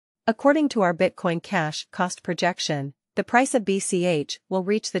According to our Bitcoin Cash cost projection, the price of BCH will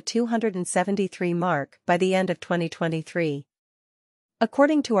reach the 273 mark by the end of 2023.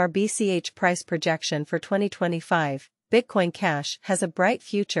 According to our BCH price projection for 2025, Bitcoin Cash has a bright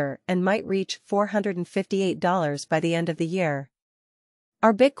future and might reach $458 by the end of the year.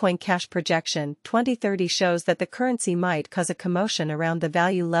 Our Bitcoin Cash projection 2030 shows that the currency might cause a commotion around the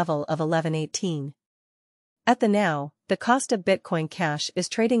value level of 1118. At the now, the cost of Bitcoin Cash is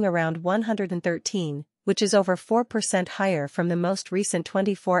trading around 113, which is over 4% higher from the most recent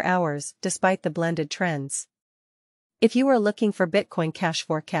 24 hours despite the blended trends. If you are looking for Bitcoin Cash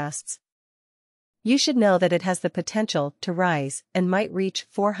forecasts, you should know that it has the potential to rise and might reach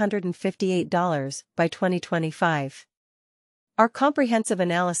 $458 by 2025. Our comprehensive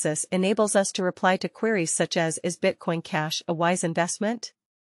analysis enables us to reply to queries such as: is Bitcoin Cash a wise investment?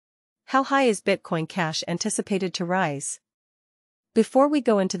 How high is Bitcoin Cash anticipated to rise? Before we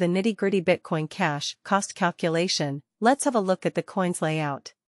go into the nitty-gritty Bitcoin Cash cost calculation, let's have a look at the coin's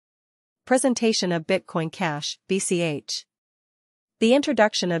layout. Presentation of Bitcoin Cash, BCH. The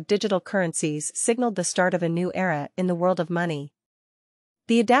introduction of digital currencies signaled the start of a new era in the world of money.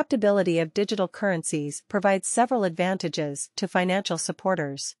 The adaptability of digital currencies provides several advantages to financial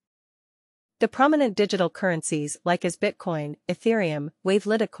supporters. The prominent digital currencies like as Bitcoin, Ethereum, Wave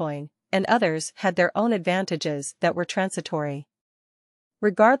Litecoin, and others had their own advantages that were transitory.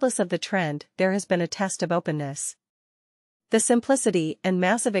 Regardless of the trend, there has been a test of openness. The simplicity and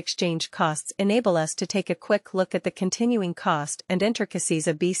massive exchange costs enable us to take a quick look at the continuing cost and intricacies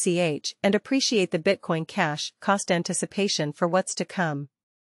of BCH and appreciate the Bitcoin Cash cost anticipation for what's to come.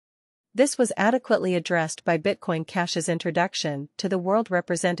 This was adequately addressed by Bitcoin Cash's introduction to the world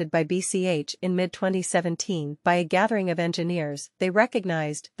represented by BCH in mid-2017 by a gathering of engineers. They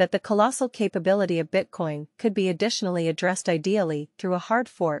recognized that the colossal capability of Bitcoin could be additionally addressed ideally through a hard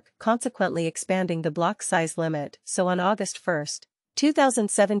fork, consequently expanding the block size limit. So on August 1,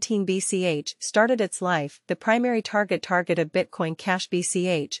 2017 BCH started its life. The primary target of Bitcoin Cash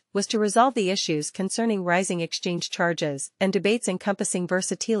BCH was to resolve the issues concerning rising exchange charges and debates encompassing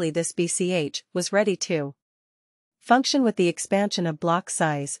versatility. This BCH was ready to function with the expansion of block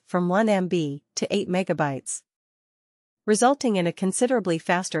size from 1 MB to 8 MB, resulting in a considerably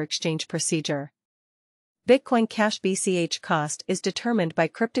faster exchange procedure. Bitcoin Cash BCH cost is determined by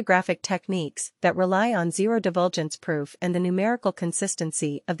cryptographic techniques that rely on zero divulgence proof and the numerical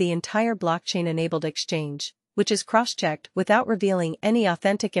consistency of the entire blockchain-enabled exchange, which is cross-checked without revealing any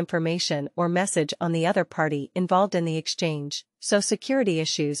authentic information or message on the other party involved in the exchange, so security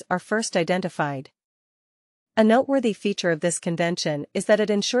issues are first identified. A noteworthy feature of this convention is that it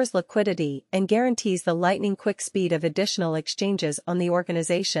ensures liquidity and guarantees the lightning-quick speed of additional exchanges on the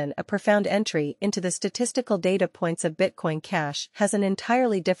organization. A profound entry into the statistical data points of Bitcoin Cash has an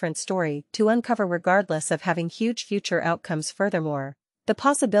entirely different story to uncover regardless of having huge future outcomes. Furthermore, the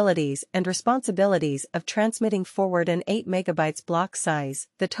possibilities and responsibilities of transmitting forward an 8 MB block size,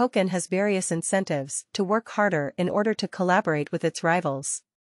 the token has various incentives to work harder in order to collaborate with its rivals.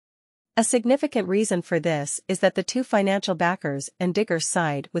 A significant reason for this is that the two financial backers and diggers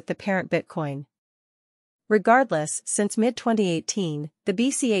side with the parent Bitcoin. Regardless, since mid-2018, the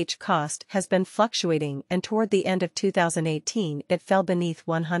BCH cost has been fluctuating and toward the end of 2018 it fell beneath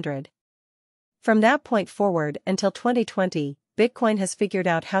 100. From that point forward until 2020, Bitcoin has figured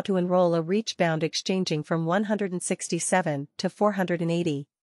out how to enroll a reach-bound exchanging from 167 to 480.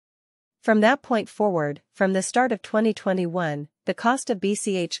 From that point forward, from the start of 2021, the cost of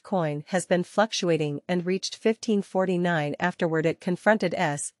BCH coin has been fluctuating and reached 1549. Afterward it confronted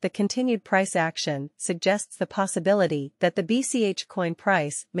S. The continued price action suggests the possibility that the BCH coin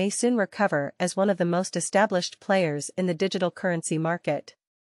price may soon recover as one of the most established players in the digital currency market.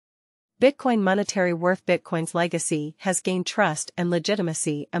 Bitcoin monetary worth. Bitcoin's legacy has gained trust and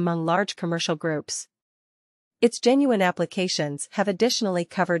legitimacy among large commercial groups. Its genuine applications have additionally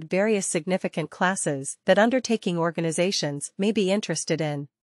covered various significant classes that undertaking organizations may be interested in.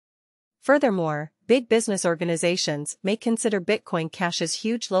 Furthermore, big business organizations may consider Bitcoin Cash's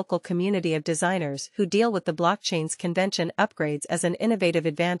huge local community of designers who deal with the blockchain's convention upgrades as an innovative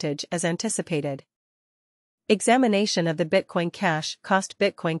advantage as anticipated. Examination of the Bitcoin Cash cost.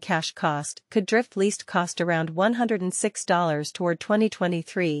 Bitcoin Cash cost could drift least cost around $106 toward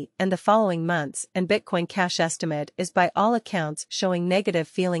 2023 and the following months, and Bitcoin Cash estimate is by all accounts showing negative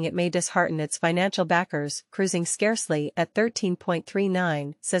feeling. It may dishearten its financial backers, cruising scarcely at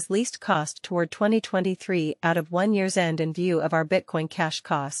 13.39, says least cost toward 2023 out of 1 year's end. In view of our Bitcoin Cash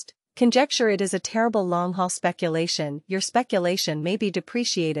cost conjecture, it is a terrible long-haul speculation. Your speculation may be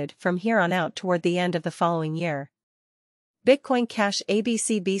depreciated from here on out toward the end of the following year. Bitcoin Cash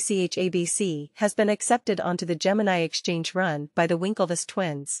ABC BCH ABC has been accepted onto the Gemini exchange run by the Winklevoss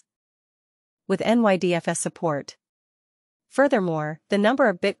twins, with NYDFS support. Furthermore, the number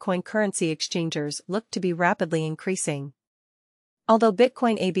of Bitcoin currency exchangers look to be rapidly increasing. Although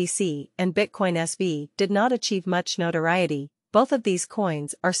Bitcoin ABC and Bitcoin SV did not achieve much notoriety, both of these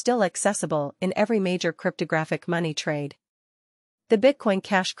coins are still accessible in every major cryptographic money trade. The Bitcoin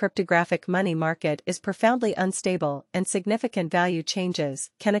Cash cryptographic money market is profoundly unstable, and significant value changes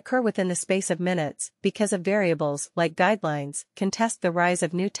can occur within the space of minutes because of variables like guidelines, contest the rise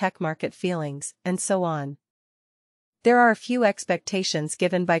of new tech market feelings, and so on. There are a few expectations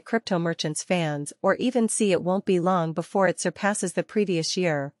given by crypto merchants fans or even see it won't be long before it surpasses the previous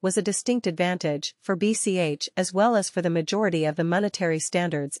year was a distinct advantage for BCH as well as for the majority of the monetary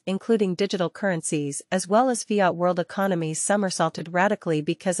standards including digital currencies as well as fiat world economies somersaulted radically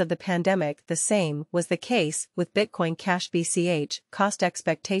because of the pandemic. The same was the case with Bitcoin Cash BCH. Cost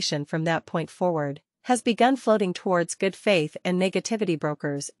expectation from that point forward has begun floating towards good faith, and negativity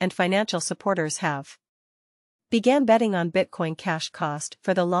brokers and financial supporters have began betting on Bitcoin Cash cost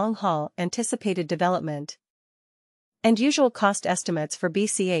for the long haul. Anticipated development and usual cost estimates for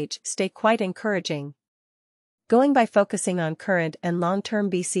BCH stay quite encouraging. Going by focusing on current and long-term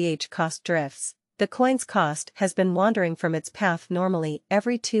BCH cost drifts, the coin's cost has been wandering from its path normally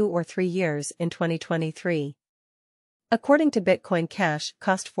every 2 or 3 years in 2023. According to Bitcoin Cash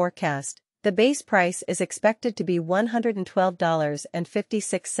cost forecast, the base price is expected to be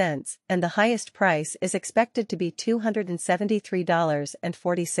 $112.56 and the highest price is expected to be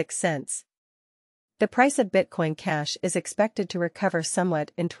 $273.46. The price of Bitcoin Cash is expected to recover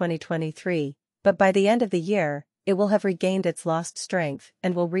somewhat in 2023, but by the end of the year, it will have regained its lost strength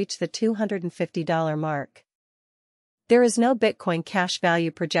and will reach the $250 mark. There is no Bitcoin Cash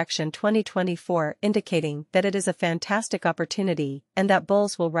value projection 2024 indicating that it is a fantastic opportunity and that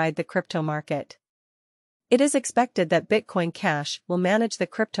bulls will ride the crypto market. It is expected that Bitcoin Cash will manage the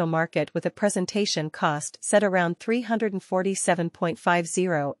crypto market with a presentation cost set around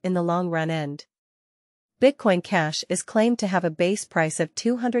 $347.50 in the long run end. Bitcoin Cash is claimed to have a base price of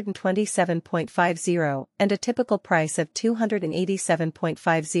 $227.50 and a typical price of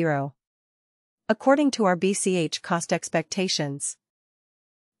 $287.50. According to our BCH cost expectations,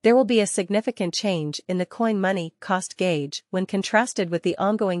 there will be a significant change in the coin money cost gauge when contrasted with the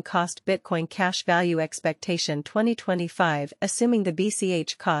ongoing cost Bitcoin Cash value expectation 2025, assuming the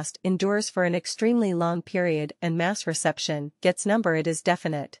BCH cost endures for an extremely long period and mass reception gets number. It is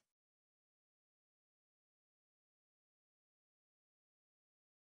definite